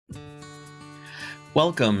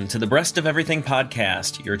Welcome to the Breast of Everything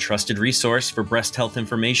podcast, your trusted resource for breast health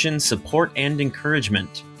information, support, and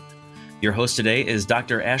encouragement. Your host today is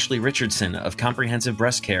Dr. Ashley Richardson of Comprehensive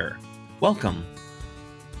Breast Care. Welcome.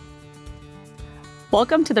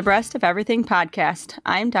 Welcome to the Breast of Everything podcast.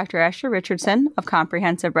 I'm Dr. Ashley Richardson of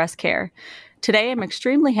Comprehensive Breast Care. Today, I'm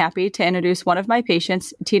extremely happy to introduce one of my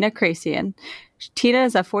patients, Tina Craciun. Tina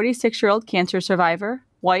is a 46-year-old cancer survivor,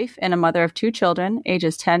 wife, and a mother of 2 children,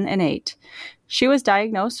 ages 10 and 8. She was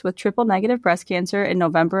diagnosed with triple-negative breast cancer in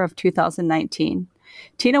November of 2019.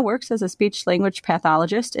 Tina works as a speech-language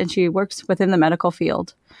pathologist, and she works within the medical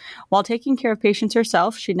field. While taking care of patients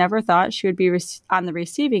herself, she never thought she would be on the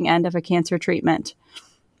receiving end of a cancer treatment.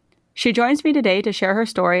 She joins me today to share her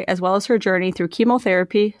story as well as her journey through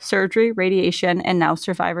chemotherapy, surgery, radiation, and now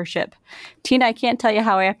survivorship. Tina, I can't tell you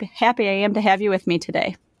how happy I am to have you with me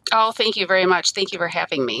today. Oh, thank you very much. Thank you for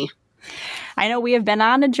having me. I know we have been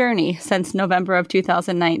on a journey since November of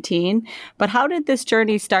 2019, but how did this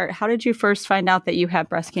journey start? How did you first find out that you have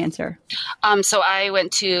breast cancer? So I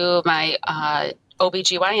went to my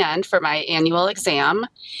OBGYN for my annual exam,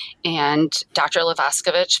 and Dr.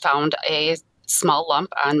 Levoskovich found a small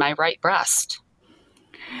lump on my right breast.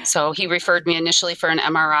 So he referred me initially for an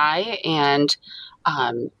MRI, and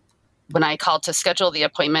when I called to schedule the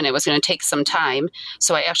appointment, it was going to take some time.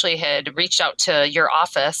 So I actually had reached out to your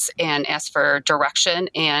office and asked for direction,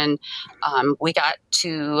 and we got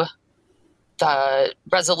to the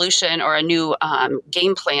resolution or a new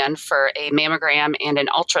game plan for a mammogram and an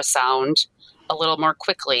ultrasound a little more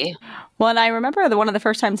quickly. Well, and I remember one of the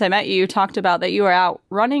first times I met you, you talked about that you were out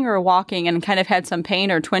running or walking and kind of had some pain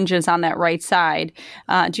or twinges on that right side.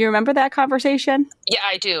 Do you remember that conversation? Yeah,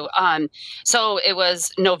 I do. So it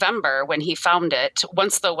was November when he found it.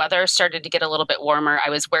 Once the weather started to get a little bit warmer, I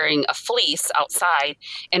was wearing a fleece outside.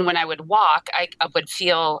 And when I would walk, I would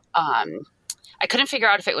feel, I couldn't figure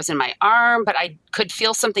out if it was in my arm, but I could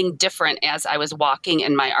feel something different as I was walking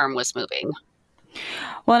and my arm was moving.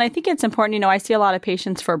 Well, and I think it's important, I see a lot of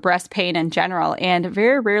patients for breast pain in general, and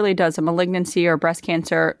very rarely does a malignancy or breast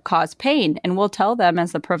cancer cause pain. And we'll tell them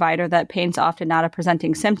as the provider that pain's often not a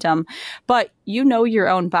presenting symptom, but you know your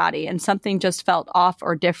own body and something just felt off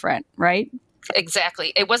or different, right?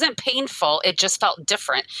 Exactly. It wasn't painful. It just felt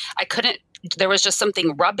different. There was just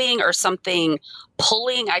something rubbing or something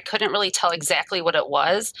pulling. I couldn't really tell exactly what it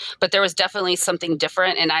was, but there was definitely something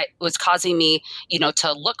different. And it was causing me,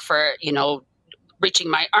 to look for,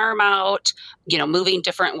 reaching my arm out, moving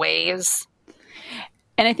different ways.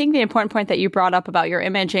 And I think the important point that you brought up about your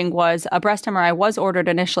imaging was a breast MRI was ordered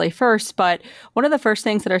initially first, but one of the first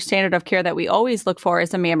things that are standard of care that we always look for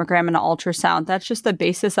is a mammogram and an ultrasound. That's just the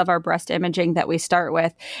basis of our breast imaging that we start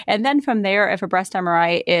with. And then from there, if a breast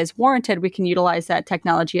MRI is warranted, we can utilize that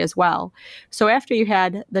technology as well. So after you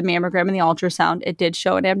had the mammogram and the ultrasound, it did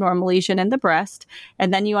show an abnormal lesion in the breast,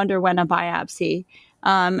 and then you underwent a biopsy.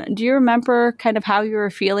 Do you remember kind of how you were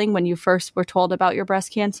feeling when you first were told about your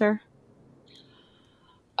breast cancer?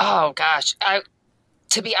 Oh, gosh.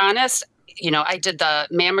 To be honest, I did the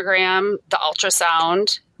mammogram, the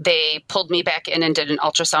ultrasound. They pulled me back in and did an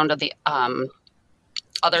ultrasound of the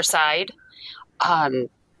other side.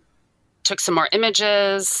 Took some more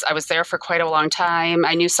images. I was there for quite a long time.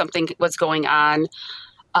 I knew something was going on.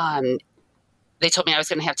 They told me I was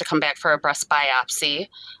going to have to come back for a breast biopsy.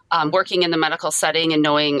 Working in the medical setting and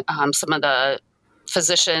knowing some of the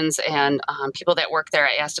physicians and people that work there,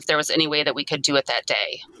 I asked if there was any way that we could do it that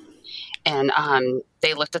day. And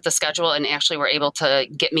they looked at the schedule and actually were able to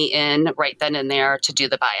get me in right then and there to do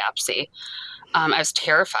the biopsy. I was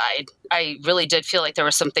terrified. I really did feel like there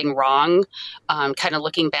was something wrong, kind of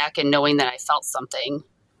looking back and knowing that I felt something.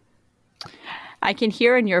 I can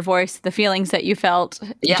hear in your voice the feelings that you felt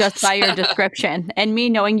just by your description. And me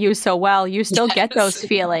knowing you so well, you still get those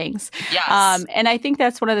feelings. Yes. And I think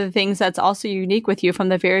that's one of the things that's also unique with you from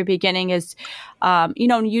the very beginning is,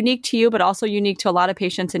 unique to you, but also unique to a lot of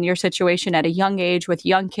patients in your situation at a young age with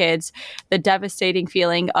young kids, the devastating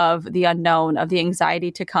feeling of the unknown, of the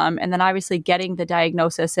anxiety to come, and then obviously getting the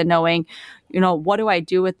diagnosis and knowing, what do I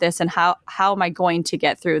do with this and how am I going to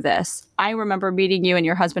get through this? I remember meeting you and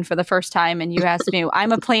your husband for the first time and you asked me,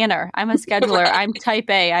 I'm a planner, I'm a scheduler, I'm type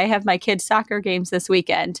A, I have my kids' soccer games this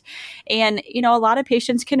weekend. And, a lot of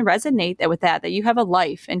patients can resonate with that you have a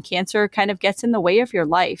life and cancer kind of gets in the way of your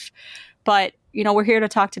life. But, we're here to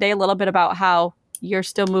talk today a little bit about how you're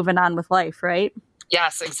still moving on with life, right?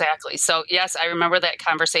 Yes, exactly. So, yes, I remember that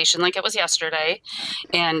conversation like it was yesterday.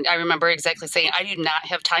 And I remember exactly saying, I do not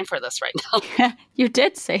have time for this right now. You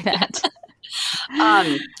did say that.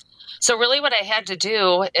 So really what I had to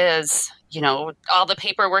do is, all the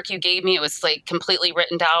paperwork you gave me, it was like completely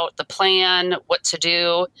written out, the plan, what to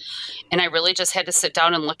do. And I really just had to sit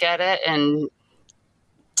down and look at it and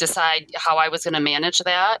decide how I was going to manage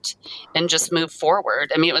that and just move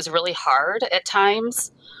forward. I mean, it was really hard at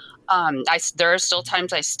times. There are still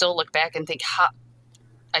times I still look back and think,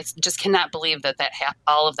 I just cannot believe that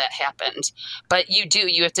all of that happened. But you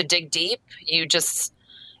have to dig deep. You just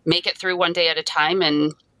make it through one day at a time,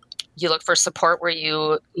 and you look for support where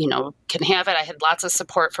you can have it. I had lots of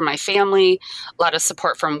support from my family, a lot of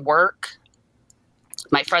support from work.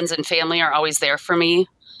 My friends and family are always there for me.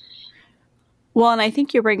 Well, and I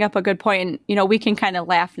think you bring up a good point. And, we can kind of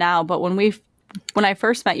laugh now, but when I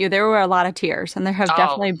first met you, there were a lot of tears, and there have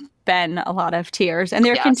definitely been a lot of tears, and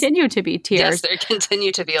there continue to be tears. Yes, there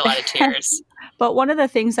continue to be a lot of tears. But one of the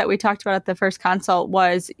things that we talked about at the first consult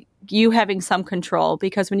was you having some control,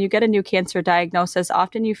 because when you get a new cancer diagnosis,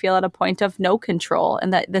 often you feel at a point of no control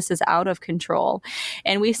and that this is out of control.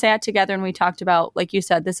 And we sat together and we talked about, like you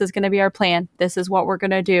said, this is going to be our plan. This is what we're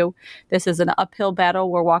going to do. This is an uphill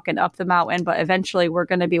battle. We're walking up the mountain, but eventually we're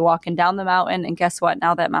going to be walking down the mountain. And guess what?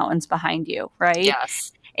 Now that mountain's behind you, right?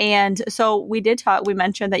 Yes. And so we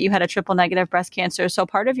mentioned that you had a triple negative breast cancer. So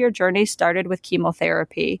part of your journey started with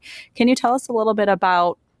chemotherapy. Can you tell us a little bit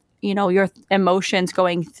about, your emotions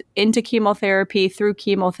into chemotherapy, through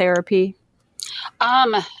chemotherapy?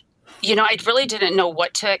 I really didn't know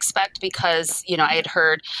what to expect because, I had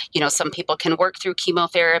heard, some people can work through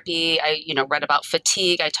chemotherapy. I, read about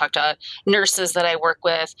fatigue. I talked to nurses that I work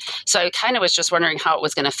with. So I kind of was just wondering how it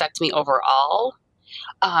was going to affect me overall.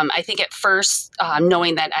 I think at first,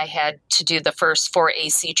 knowing that I had to do the first 4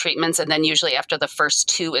 AC treatments, and then usually after the first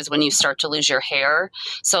 2 is when you start to lose your hair.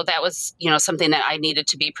 So that was, something that I needed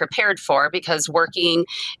to be prepared for, because working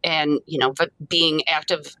and, being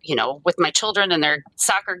active, with my children and their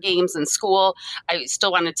soccer games and school, I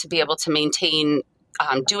still wanted to be able to maintain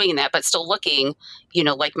doing that, but still looking,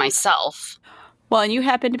 like myself. Well, and you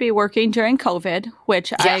happen to be working during COVID,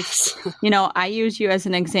 which yes. I use you as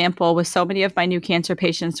an example with so many of my new cancer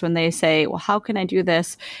patients when they say, well, how can I do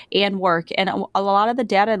this and work? And a lot of the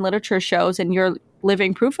data and literature shows, and you're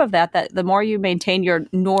living proof of that the more you maintain your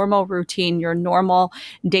normal routine, your normal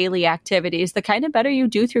daily activities, the kind of better you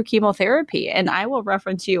do through chemotherapy. And I will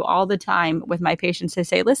reference you all the time with my patients to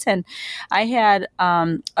say, listen, I had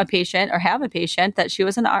a patient that she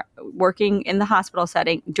was working in the hospital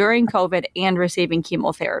setting during COVID and receiving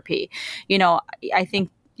chemotherapy. I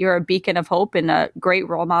think you're a beacon of hope and a great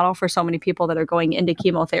role model for so many people that are going into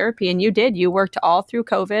chemotherapy. And you worked all through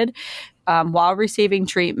COVID while receiving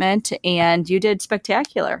treatment, and you did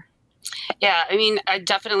spectacular. Yeah, I mean, I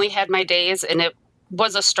definitely had my days, and it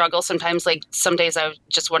was a struggle sometimes. Like some days I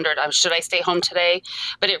just wondered, should I stay home today?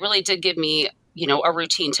 But it really did give me, a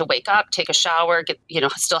routine to wake up, take a shower, get,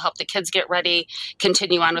 still help the kids get ready,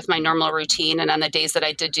 continue on with my normal routine. And on the days that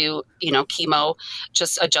I did do, chemo,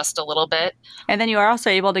 just adjust a little bit. And then you are also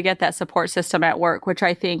able to get that support system at work, which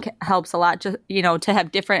I think helps a lot, just, to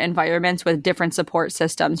have different environments with different support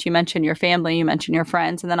systems. You mentioned your family, you mentioned your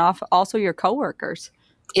friends, and then also your coworkers.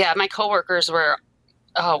 Yeah, my coworkers were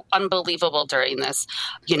unbelievable during this.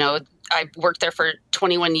 I worked there for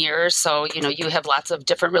 21 years. So, you have lots of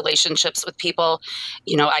different relationships with people.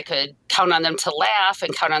 I could count on them to laugh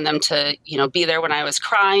and count on them to, be there when I was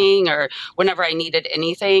crying or whenever I needed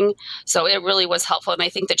anything. So it really was helpful. And I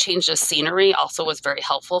think the change of scenery also was very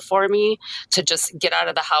helpful for me to just get out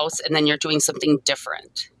of the house and then you're doing something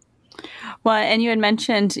different. Well, and you had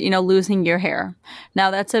mentioned, losing your hair. Now,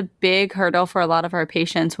 that's a big hurdle for a lot of our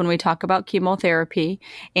patients when we talk about chemotherapy.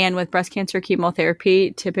 And with breast cancer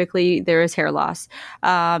chemotherapy, typically there is hair loss.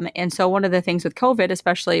 And so one of the things with COVID,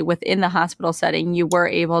 especially within the hospital setting, you were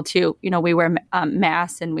able to, we wear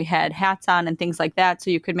masks and we had hats on and things like that, so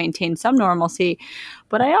you could maintain some normalcy.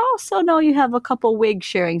 But I also know you have a couple wig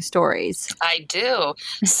sharing stories. I do.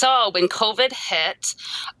 So when COVID hit,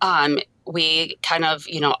 we kind of,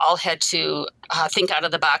 all had to think out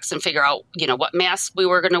of the box and figure out, what mask we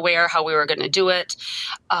were going to wear, how we were going to do it,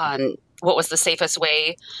 what was the safest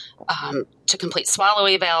way to complete swallow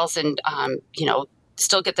evals and,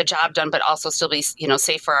 still get the job done, but also still be,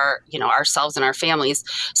 safe for our, ourselves and our families.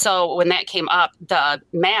 So when that came up, the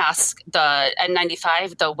mask, the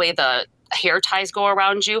N95, the way the hair ties go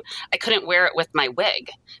around you, I couldn't wear it with my wig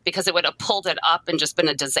because it would have pulled it up and just been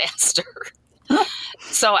a disaster.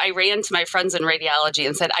 So I ran to my friends in radiology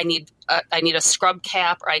and said, I need a scrub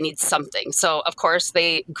cap or I need something. So, of course,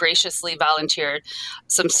 they graciously volunteered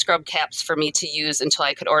some scrub caps for me to use until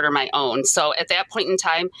I could order my own. So at that point in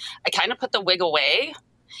time, I kind of put the wig away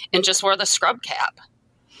and just wore the scrub cap.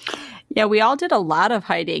 Yeah, we all did a lot of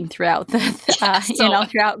hiding throughout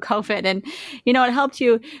throughout COVID. And, it helped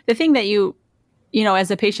you. The thing that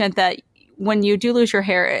as a patient, that when you do lose your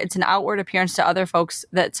hair, it's an outward appearance to other folks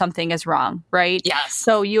that something is wrong, right? Yes.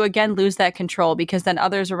 So you again lose that control, because then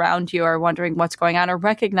others around you are wondering what's going on, or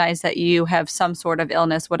recognize that you have some sort of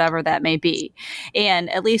illness, whatever that may be. And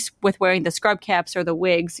at least with wearing the scrub caps or the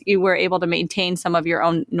wigs, you were able to maintain some of your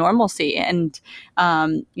own normalcy and,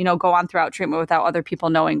 go on throughout treatment without other people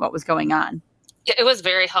knowing what was going on. It was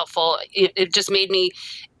very helpful. It just made me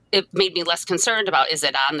less concerned about, is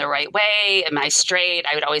it on the right way? Am I straight?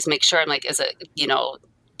 I would always make sure I'm like, is it,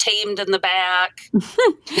 tamed in the back?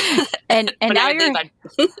 and now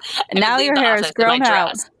your hair is grown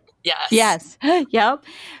out. Yes. Yep.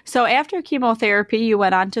 So after chemotherapy, you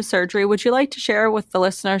went on to surgery. Would you like to share with the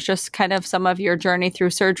listeners just kind of some of your journey through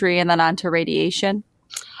surgery and then on to radiation?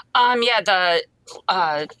 I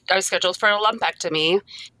was scheduled for a lumpectomy,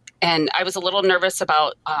 and I was a little nervous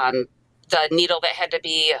about the needle that had to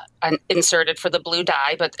be inserted for the blue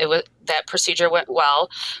dye, but that procedure went well.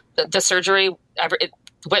 The surgery,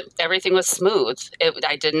 everything was smooth.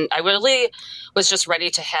 I really was just ready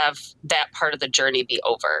to have that part of the journey be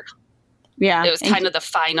over. Yeah. It was kind of the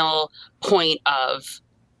final point of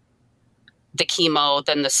the chemo,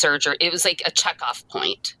 then the surgery. It was like a checkoff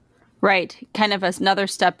point. Right. Kind of another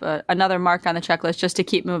step, another mark on the checklist, just to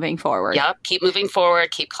keep moving forward. Yep. Keep moving forward,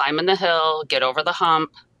 keep climbing the hill, get over the hump.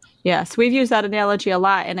 Yes, we've used that analogy a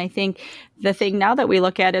lot. And I think the thing now that we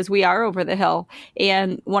look at is we are over the hill.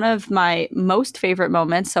 And one of my most favorite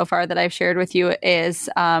moments so far that I've shared with you is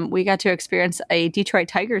we got to experience a Detroit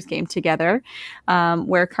Tigers game together,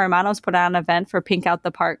 where Carmano's put on an event for Pink Out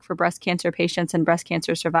the Park for breast cancer patients and breast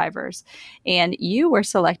cancer survivors. And you were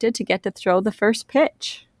selected to get to throw the first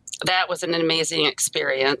pitch. That was an amazing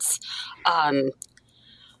experience.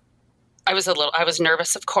 I was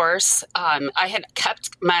nervous, of course. I had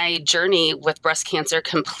kept my journey with breast cancer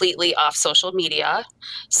completely off social media.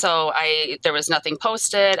 So there was nothing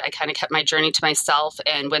posted. I kind of kept my journey to myself.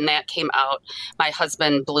 And when that came out, my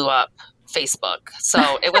husband blew up Facebook.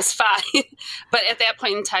 So it was fine. But at that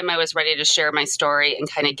point in time, I was ready to share my story and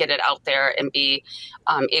kind of get it out there and be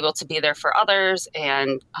able to be there for others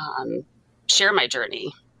and share my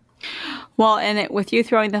journey. Well, and with you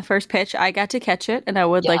throwing the first pitch, I got to catch it, and I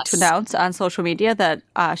would like to announce on social media that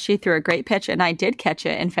she threw a great pitch, and I did catch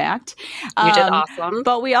it, in fact. You did awesome.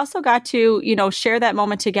 But we also got to, share that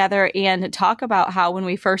moment together and talk about how when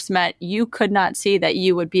we first met, you could not see that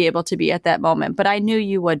you would be able to be at that moment, but I knew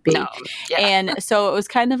you would be. No. Yeah. And so it was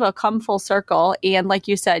kind of a come full circle, and like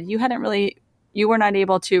you said, you were not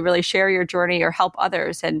able to really share your journey or help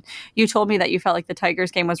others. And you told me that you felt like the Tigers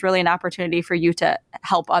game was really an opportunity for you to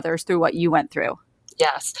help others through what you went through.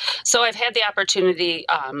 Yes. So I've had the opportunity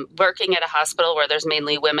working at a hospital where there's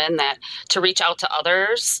mainly women to reach out to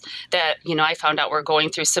others that, I found out were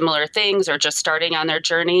going through similar things or just starting on their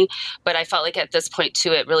journey. But I felt like at this point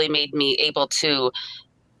too, it really made me able to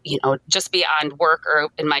just beyond work or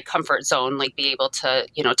in my comfort zone, like be able to,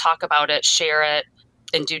 talk about it, share it,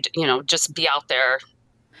 and do, just be out there.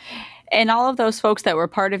 And all of those folks that were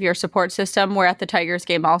part of your support system were at the Tigers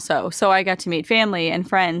game also. So I got to meet family and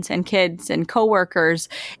friends and kids and coworkers.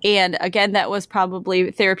 And again, that was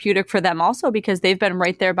probably therapeutic for them also because they've been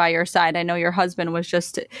right there by your side. I know your husband was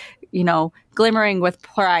just, glimmering with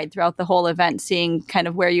pride throughout the whole event, seeing kind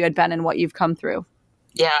of where you had been and what you've come through.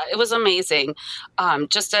 Yeah, it was amazing.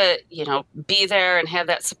 Just to, be there and have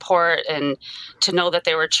that support and to know that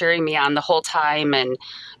they were cheering me on the whole time and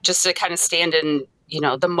just to kind of stand in,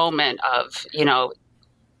 the moment of,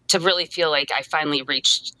 to really feel like I finally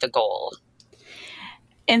reached the goal.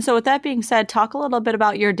 And so with that being said, talk a little bit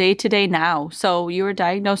about your day-to-day now. So you were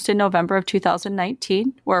diagnosed in November of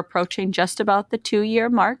 2019. We're approaching just about the 2-year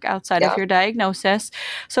mark outside of your diagnosis.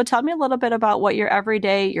 So tell me a little bit about what your every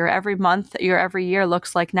day, your every month, your every year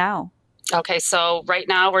looks like now. Okay, so right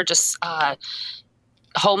now we're just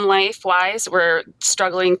home life-wise, we're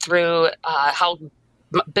struggling through how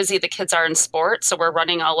busy the kids are in sports. So we're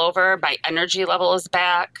running all over. My energy level is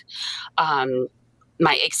back.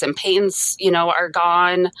 My aches and pains, are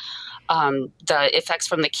gone. The effects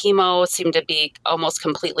from the chemo seem to be almost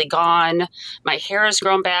completely gone. My hair has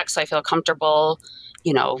grown back, so I feel comfortable,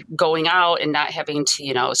 going out and not having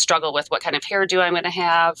to, struggle with what kind of hairdo I'm going to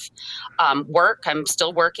have. Work, I'm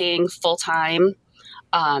still working full time.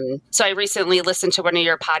 So I recently listened to one of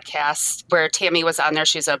your podcasts where Tammy was on there.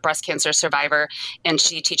 She's a breast cancer survivor and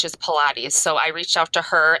she teaches Pilates. So I reached out to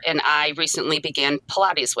her and I recently began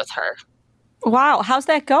Pilates with her. Wow. How's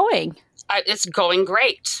that going? It's going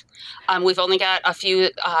great. We've only got a few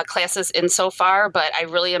classes in so far, but I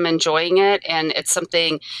really am enjoying it. And it's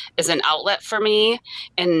something as an outlet for me.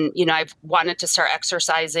 And, I've wanted to start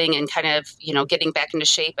exercising and kind of, getting back into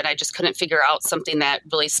shape. And I just couldn't figure out something that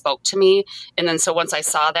really spoke to me. And then so once I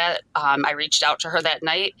saw that, I reached out to her that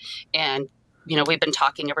night and, we've been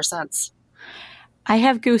talking ever since. I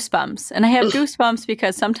have goosebumps, and I have goosebumps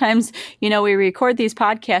because sometimes, we record these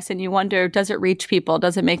podcasts and you wonder, does it reach people?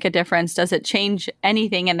 Does it make a difference? Does it change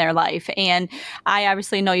anything in their life? And I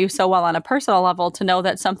obviously know you so well on a personal level to know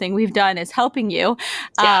that something we've done is helping you,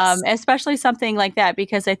 yes. Especially something like that,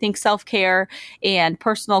 because I think self-care and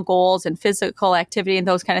personal goals and physical activity and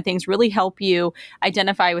those kind of things really help you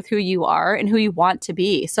identify with who you are and who you want to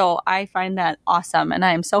be. So I find that awesome, and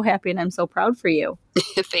I am so happy and I'm so proud for you.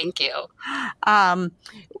 Thank you.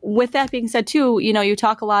 With that being said, too, you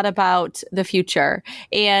talk a lot about the future.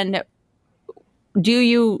 And do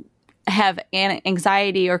you have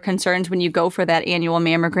anxiety or concerns when you go for that annual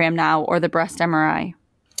mammogram now or the breast MRI?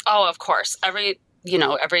 Oh, of course. Every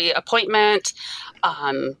appointment,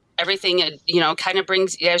 everything, kind of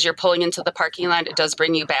brings, as you're pulling into the parking lot, it does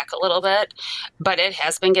bring you back a little bit, but it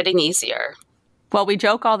has been getting easier. Well, we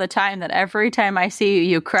joke all the time that every time I see you,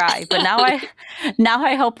 you cry. But now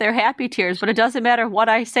I hope they're happy tears. But it doesn't matter what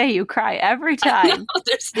I say, you cry every time.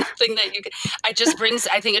 There's nothing that you can. I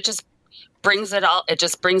think it just brings it all. It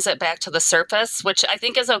just brings it back to the surface, which I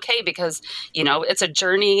think is okay because it's a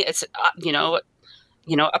journey. It's a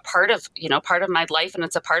part of my life, and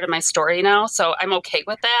it's a part of my story now. So I'm okay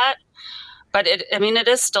with that. But it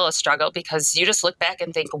is still a struggle because you just look back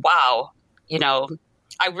and think, wow,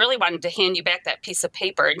 I really wanted to hand you back that piece of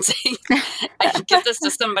paper and say, give this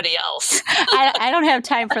to somebody else. I don't have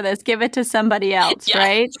time for this. Give it to somebody else, yes.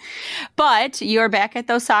 Right? But you're back at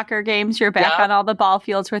those soccer games. You're back on all the ball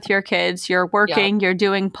fields with your kids. You're working, you're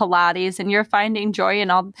doing Pilates, and you're finding joy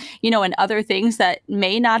in all, in other things that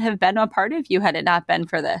may not have been a part of you had it not been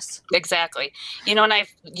for this. Exactly. And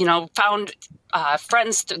I've, found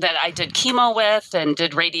friends that I did chemo with and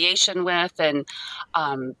did radiation with, and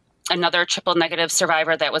another triple negative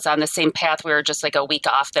survivor that was on the same path. We were just like a week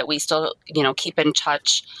off that we still, keep in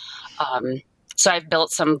touch. So I've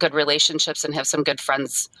built some good relationships and have some good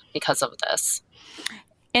friends because of this.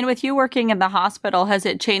 And with you working in the hospital, has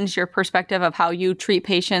it changed your perspective of how you treat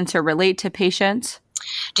patients or relate to patients?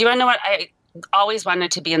 Do you want to know what I always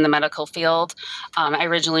wanted to be in the medical field? I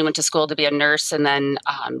originally went to school to be a nurse and then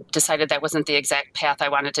decided that wasn't the exact path I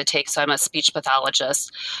wanted to take. So I'm a speech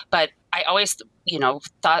pathologist. But I always,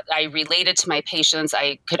 thought I related to my patients.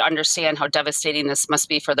 I could understand how devastating this must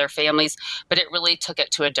be for their families, but it really took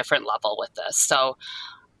it to a different level with this. So,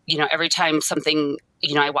 every time something,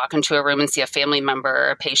 I walk into a room and see a family member or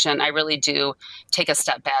a patient, I really do take a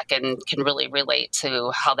step back and can really relate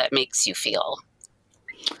to how that makes you feel.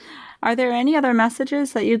 Are there any other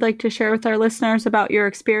messages that you'd like to share with our listeners about your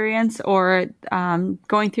experience or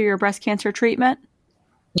going through your breast cancer treatment?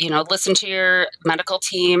 Listen to your medical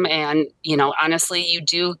team and, honestly, you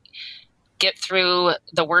do get through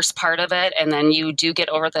the worst part of it and then you do get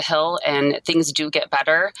over the hill and things do get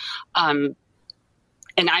better. And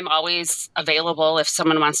I'm always available if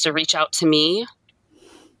someone wants to reach out to me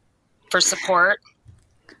for support.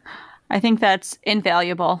 I think that's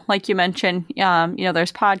invaluable. Like you mentioned,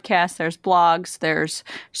 there's podcasts, there's blogs, there's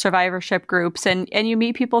survivorship groups, and you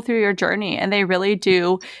meet people through your journey, and they really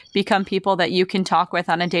do become people that you can talk with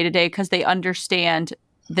on a day-to-day because they understand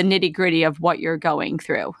the nitty-gritty of what you're going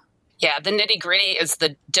through. Yeah, the nitty-gritty is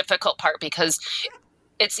the difficult part because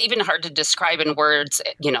it's even hard to describe in words,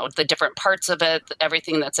 the different parts of it,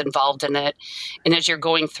 everything that's involved in it. And as you're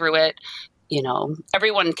going through it,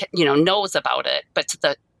 everyone, knows about it, but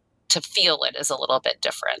to feel it is a little bit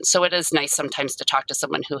different. So it is nice sometimes to talk to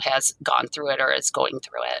someone who has gone through it or is going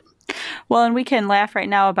through it. Well, and we can laugh right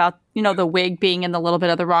now about, the wig being in a little bit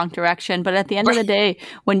of the wrong direction. But at the end of the day,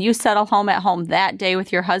 when you settle home at home that day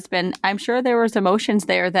with your husband, I'm sure there was emotions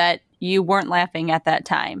there that you weren't laughing at that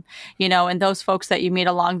time, and those folks that you meet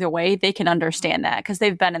along the way, they can understand that because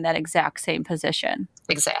they've been in that exact same position.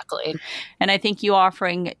 Exactly. And I think you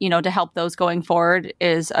offering, to help those going forward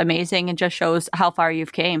is amazing and just shows how far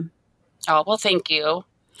you've came. Oh, well, thank you.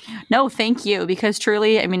 No, thank you. Because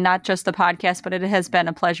truly, not just the podcast, but it has been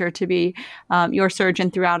a pleasure to be your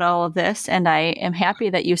surgeon throughout all of this. And I am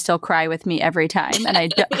happy that you still cry with me every time.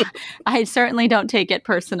 And I certainly don't take it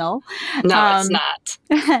personal. No, it's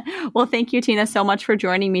not. Well, thank you, Tina, so much for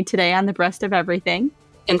joining me today on The Breast of Everything.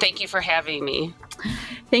 And thank you for having me.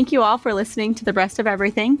 Thank you all for listening to The Breast of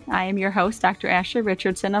Everything. I am your host, Dr. Ashley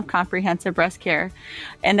Richardson of Comprehensive Breast Care.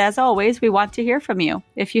 And as always, we want to hear from you.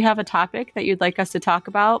 If you have a topic that you'd like us to talk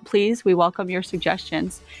about, please, we welcome your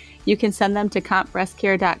suggestions. You can send them to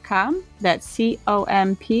compbreastcare.com. That's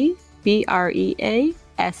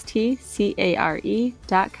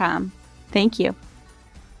COMPBREASTCARE.com. Thank you.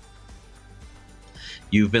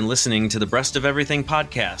 You've been listening to the Breast of Everything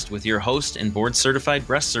podcast with your host and board-certified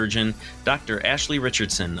breast surgeon, Dr. Ashley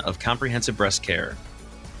Richardson of Comprehensive Breast Care.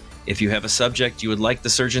 If you have a subject you would like the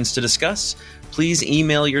surgeons to discuss, please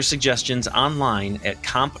email your suggestions online at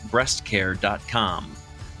compbreastcare.com.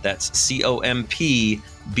 That's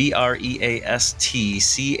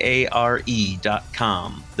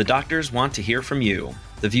COMPBREASTCARE.com. The doctors want to hear from you.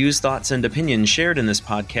 The views, thoughts, and opinions shared in this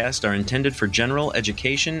podcast are intended for general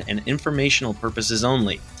education and informational purposes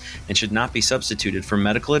only and should not be substituted for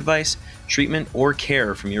medical advice, treatment, or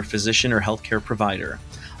care from your physician or healthcare provider.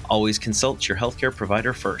 Always consult your healthcare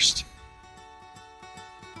provider first.